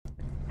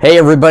Hey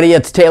everybody,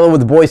 it's Taylor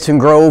with Boydston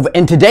Grove,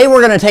 and today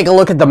we're going to take a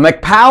look at the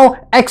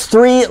Mecpow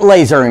X3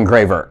 laser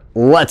engraver.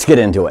 Let's get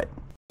into it.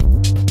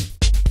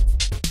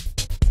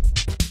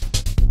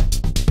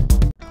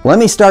 Let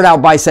me start out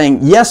by saying,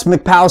 yes,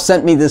 Mecpow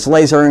sent me this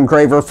laser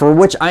engraver, for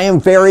which I am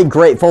very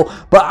grateful,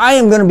 but I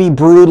am going to be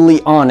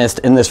brutally honest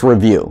in this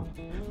review.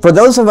 For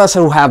those of us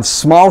who have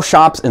small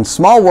shops and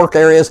small work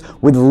areas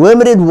with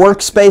limited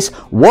workspace,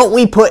 what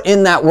we put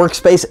in that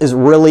workspace is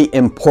really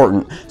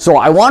important. So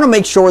I want to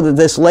make sure that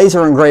this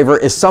laser engraver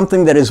is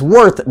something that is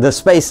worth the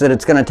space that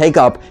it's going to take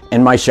up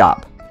in my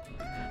shop.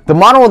 The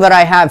model that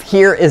I have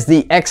here is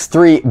the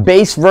X3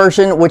 base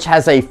version, which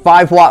has a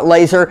 5-watt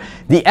laser.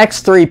 The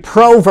X3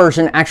 Pro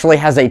version actually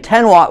has a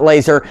 10-watt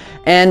laser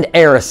and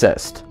air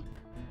assist.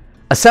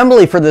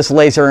 Assembly for this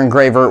laser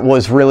engraver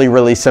was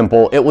really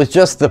simple. It was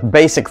just the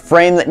basic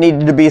frame that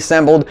needed to be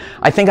assembled.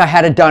 I think I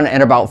had it done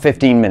in about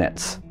 15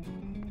 minutes.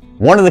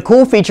 One of the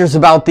cool features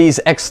about these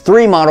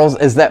X3 models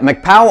is that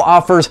Mecpow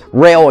offers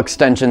rail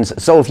extensions.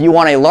 So if you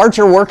want a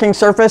larger working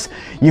surface,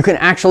 you can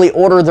actually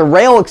order the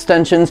rail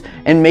extensions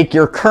and make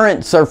your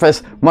current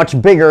surface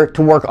much bigger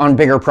to work on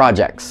bigger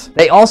projects.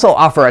 They also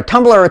offer a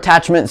tumbler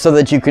attachment so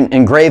that you can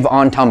engrave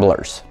on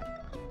tumblers.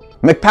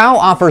 Mecpow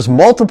offers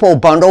multiple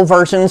bundle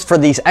versions for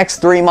these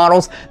X3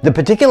 models. The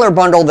particular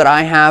bundle that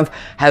I have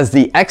has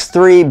the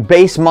X3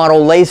 base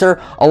model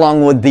laser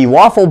along with the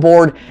waffle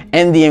board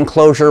and the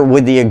enclosure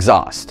with the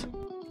exhaust.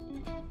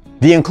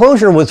 The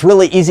enclosure was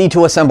really easy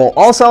to assemble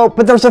also,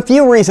 but there's a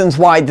few reasons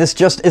why this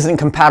just isn't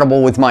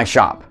compatible with my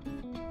shop.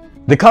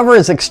 The cover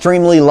is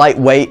extremely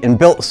lightweight and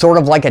built sort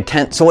of like a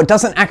tent, so it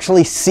doesn't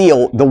actually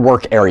seal the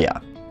work area.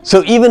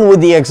 So even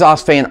with the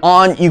exhaust fan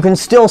on, you can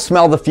still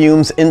smell the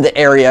fumes in the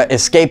area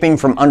escaping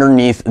from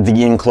underneath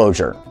the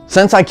enclosure.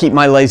 Since I keep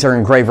my laser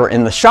engraver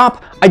in the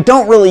shop, I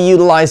don't really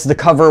utilize the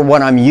cover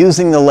when I'm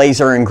using the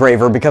laser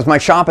engraver because my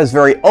shop is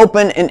very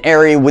open and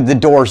airy with the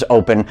doors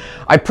open.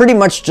 I pretty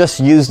much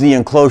just use the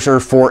enclosure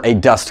for a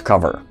dust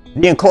cover.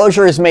 The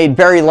enclosure is made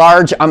very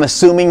large, I'm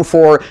assuming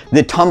for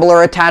the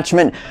tumbler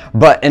attachment,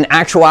 but in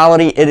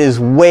actuality it is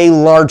way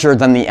larger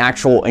than the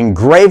actual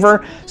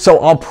engraver, so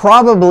I'll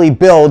probably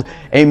build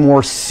a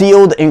more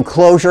sealed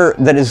enclosure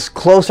that is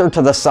closer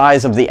to the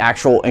size of the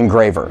actual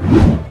engraver.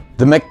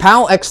 The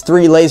Mecpow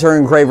X3 laser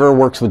engraver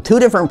works with two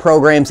different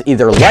programs,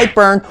 either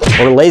Lightburn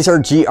or Laser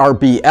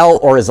GRBL,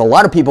 or as a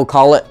lot of people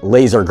call it,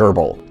 Laser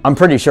Gerbil. I'm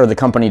pretty sure the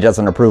company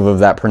doesn't approve of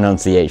that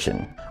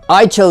pronunciation.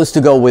 I chose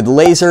to go with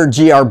Laser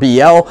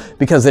GRBL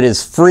because it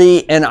is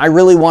free and I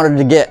really wanted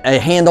to get a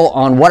handle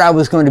on what I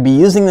was going to be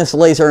using this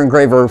laser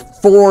engraver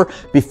for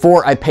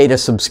before I paid a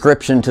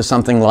subscription to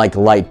something like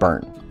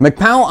Lightburn.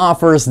 Mecpow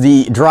offers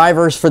the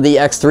drivers for the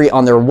X3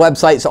 on their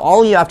website, so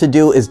all you have to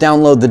do is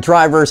download the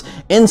drivers,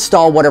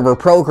 install whatever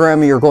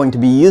program you're going to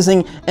be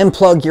using, and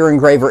plug your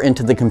engraver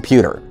into the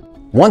computer.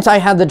 Once I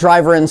had the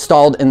driver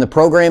installed and the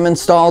program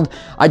installed,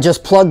 I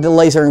just plugged the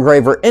laser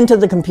engraver into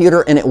the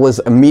computer and it was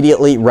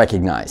immediately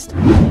recognized.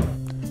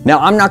 Now,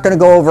 I'm not going to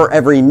go over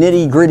every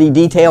nitty-gritty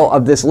detail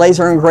of this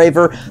laser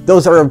engraver.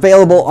 Those are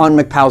available on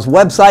Mecpow's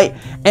website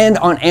and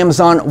on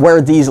Amazon,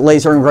 where these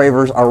laser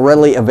engravers are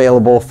readily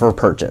available for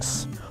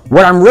purchase.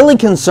 What I'm really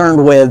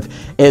concerned with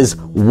is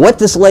what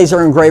this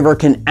laser engraver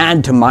can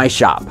add to my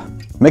shop.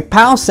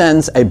 Mecpow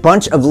sends a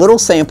bunch of little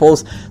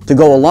samples to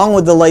go along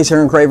with the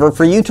laser engraver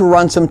for you to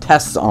run some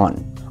tests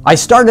on. I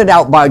started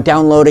out by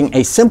downloading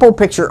a simple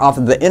picture off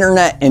of the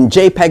internet in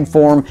JPEG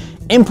form,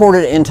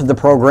 imported it into the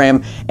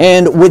program,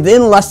 and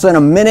within less than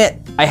a minute,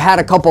 I had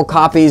a couple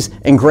copies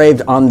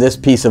engraved on this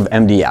piece of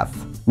MDF.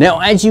 Now,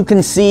 as you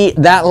can see,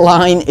 that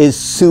line is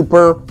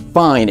super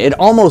fine. It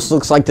almost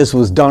looks like this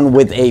was done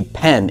with a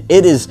pen.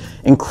 It is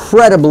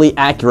incredibly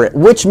accurate,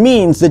 which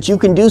means that you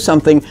can do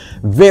something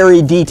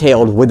very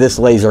detailed with this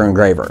laser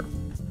engraver.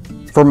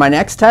 For my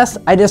next test,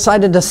 I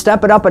decided to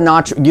step it up a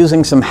notch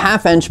using some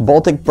 1/2-inch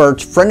Baltic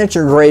birch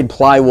furniture grade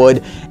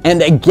plywood,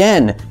 and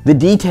again, the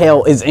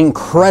detail is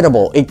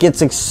incredible. It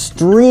gets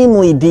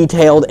extremely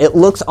detailed. It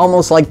looks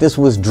almost like this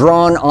was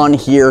drawn on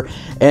here,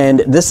 and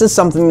this is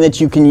something that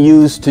you can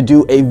use to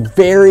do a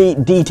very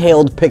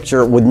detailed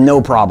picture with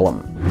no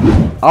problem.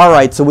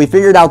 Alright, so we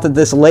figured out that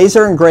this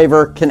laser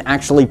engraver can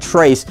actually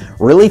trace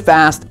really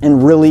fast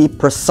and really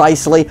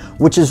precisely,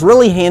 which is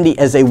really handy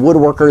as a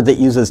woodworker that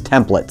uses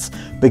templates,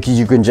 because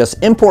you can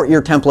just import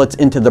your templates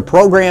into the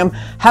program,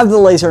 have the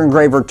laser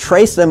engraver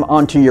trace them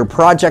onto your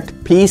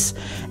project piece,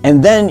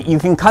 and then you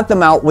can cut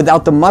them out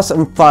without the muss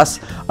and fuss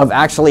of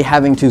actually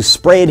having to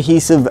spray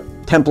adhesive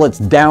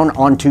templates down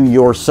onto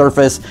your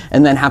surface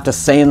and then have to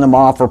sand them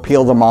off or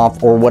peel them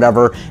off or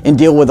whatever and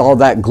deal with all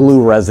that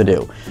glue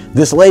residue.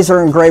 This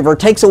laser engraver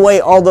takes away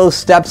all those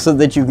steps so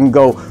that you can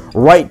go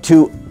right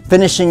to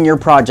finishing your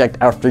project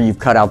after you've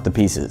cut out the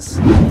pieces.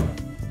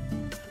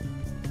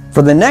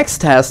 For the next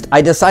test,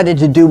 I decided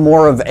to do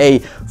more of a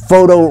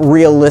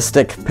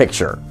photorealistic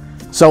picture.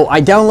 So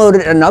I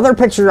downloaded another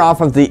picture off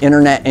of the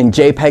internet in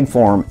JPEG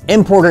form,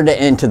 imported it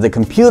into the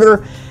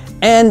computer,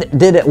 and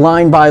did it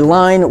line by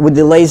line with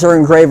the laser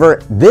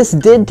engraver. This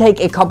did take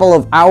a couple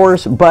of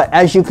hours, but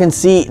as you can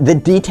see, the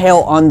detail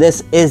on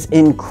this is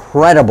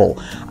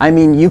incredible. I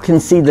mean, you can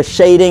see the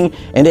shading,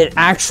 and it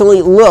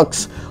actually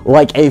looks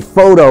like a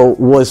photo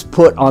was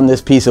put on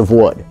this piece of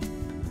wood.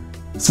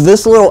 So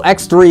this little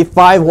X3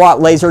 5-watt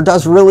laser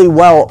does really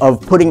well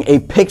of putting a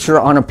picture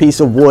on a piece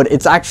of wood.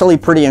 It's actually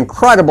pretty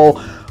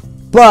incredible,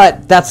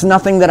 but that's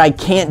nothing that I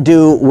can't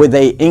do with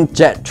a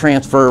inkjet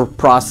transfer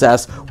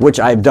process,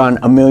 which I've done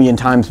a million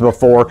times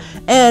before.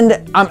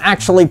 And I'm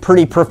actually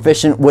pretty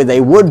proficient with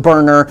a wood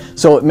burner,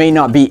 so it may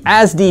not be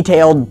as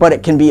detailed, but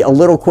it can be a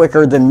little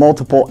quicker than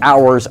multiple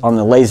hours on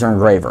the laser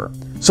engraver.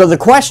 So the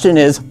question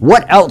is,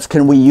 what else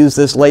can we use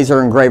this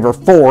laser engraver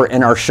for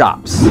in our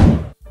shops?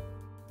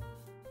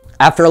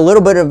 After a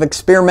little bit of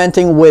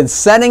experimenting with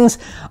settings,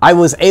 I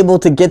was able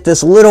to get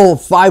this little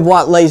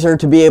 5-watt laser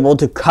to be able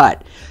to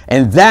cut.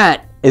 And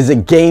that is a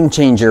game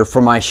changer for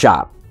my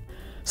shop.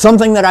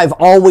 Something that I've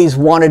always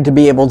wanted to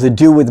be able to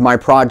do with my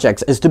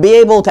projects is to be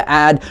able to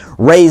add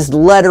raised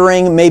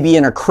lettering, maybe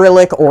in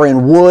acrylic or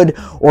in wood,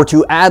 or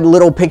to add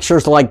little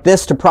pictures like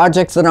this to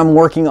projects that I'm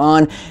working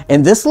on.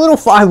 And this little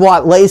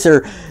 5-watt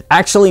laser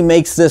actually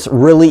makes this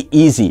really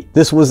easy.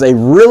 This was a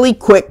really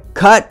quick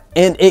cut,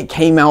 and it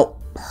came out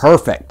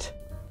perfect.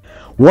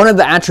 One of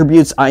the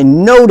attributes I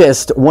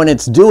noticed when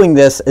it's doing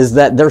this is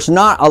that there's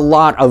not a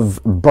lot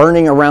of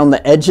burning around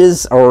the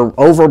edges, or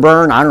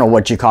overburn, I don't know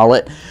what you call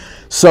it.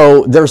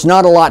 So there's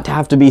not a lot to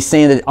have to be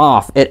sanded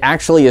off. It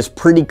actually is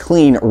pretty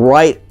clean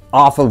right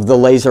off of the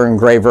laser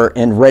engraver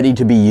and ready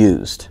to be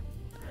used.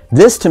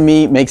 This to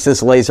me makes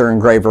this laser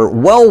engraver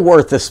well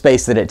worth the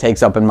space that it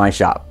takes up in my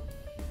shop.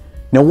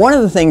 Now, one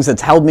of the things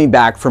that's held me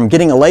back from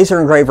getting a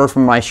laser engraver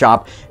from my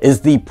shop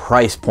is the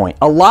price point.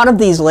 A lot of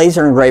these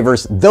laser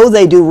engravers, though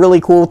they do really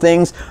cool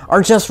things,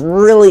 are just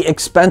really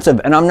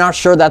expensive, and I'm not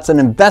sure that's an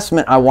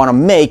investment I want to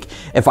make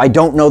if I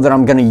don't know that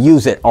I'm going to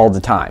use it all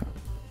the time.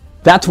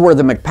 That's where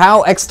the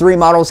Mecpow X3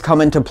 models come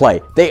into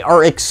play. They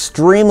are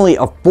extremely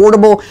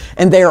affordable,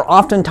 and they are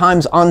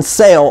oftentimes on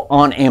sale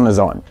on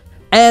Amazon.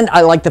 And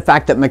I like the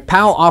fact that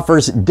Mecpow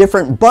offers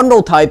different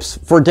bundle types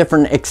for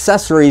different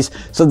accessories,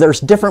 so there's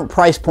different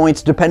price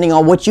points depending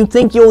on what you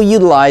think you'll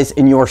utilize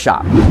in your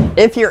shop.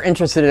 If you're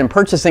interested in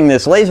purchasing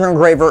this laser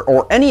engraver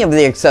or any of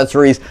the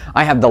accessories,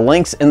 I have the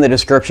links in the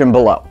description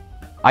below.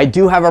 I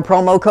do have a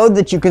promo code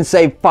that you can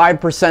save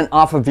 5%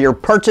 off of your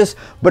purchase,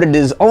 but it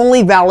is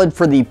only valid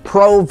for the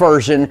Pro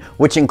version,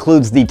 which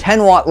includes the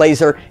 10-watt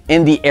laser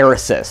and the Air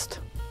Assist.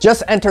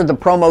 Just enter the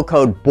promo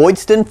code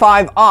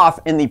Boydston5 off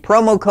in the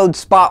promo code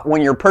spot when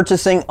you're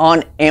purchasing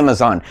on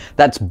Amazon.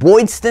 That's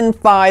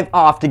Boydston5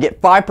 off to get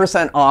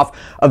 5% off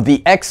of the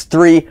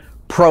X3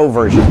 Pro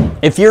version.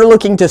 If you're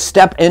looking to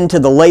step into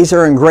the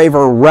laser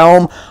engraver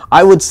realm,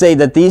 I would say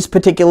that these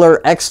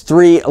particular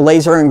X3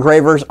 laser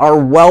engravers are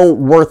well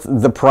worth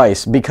the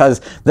price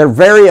because they're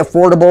very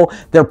affordable,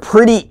 they're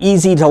pretty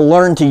easy to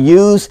learn to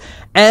use,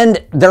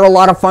 and they're a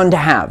lot of fun to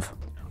have.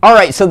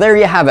 Alright, so there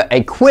you have it,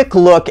 a quick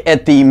look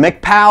at the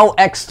Mecpow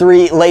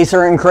X3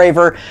 laser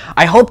engraver.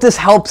 I hope this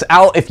helps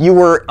out if you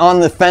were on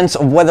the fence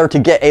of whether to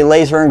get a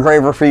laser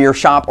engraver for your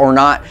shop or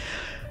not.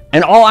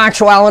 In all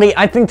actuality,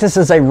 I think this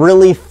is a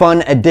really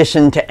fun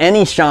addition to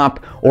any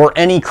shop or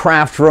any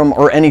craft room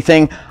or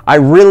anything. I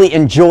really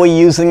enjoy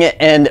using it,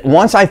 and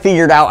once I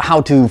figured out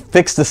how to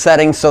fix the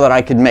settings so that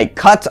I could make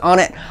cuts on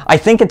it, I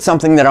think it's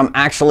something that I'm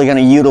actually going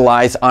to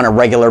utilize on a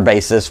regular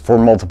basis for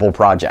multiple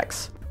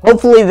projects.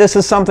 Hopefully this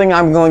is something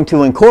I'm going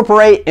to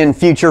incorporate in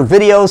future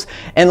videos,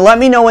 and let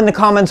me know in the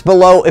comments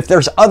below if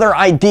there's other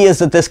ideas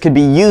that this could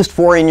be used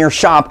for in your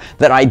shop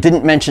that I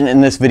didn't mention in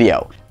this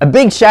video. A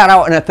big shout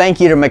out and a thank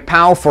you to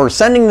Mecpow for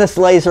sending this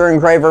laser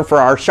engraver for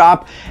our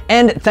shop,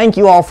 and thank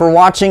you all for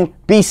watching.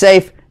 Be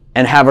safe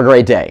and have a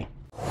great day.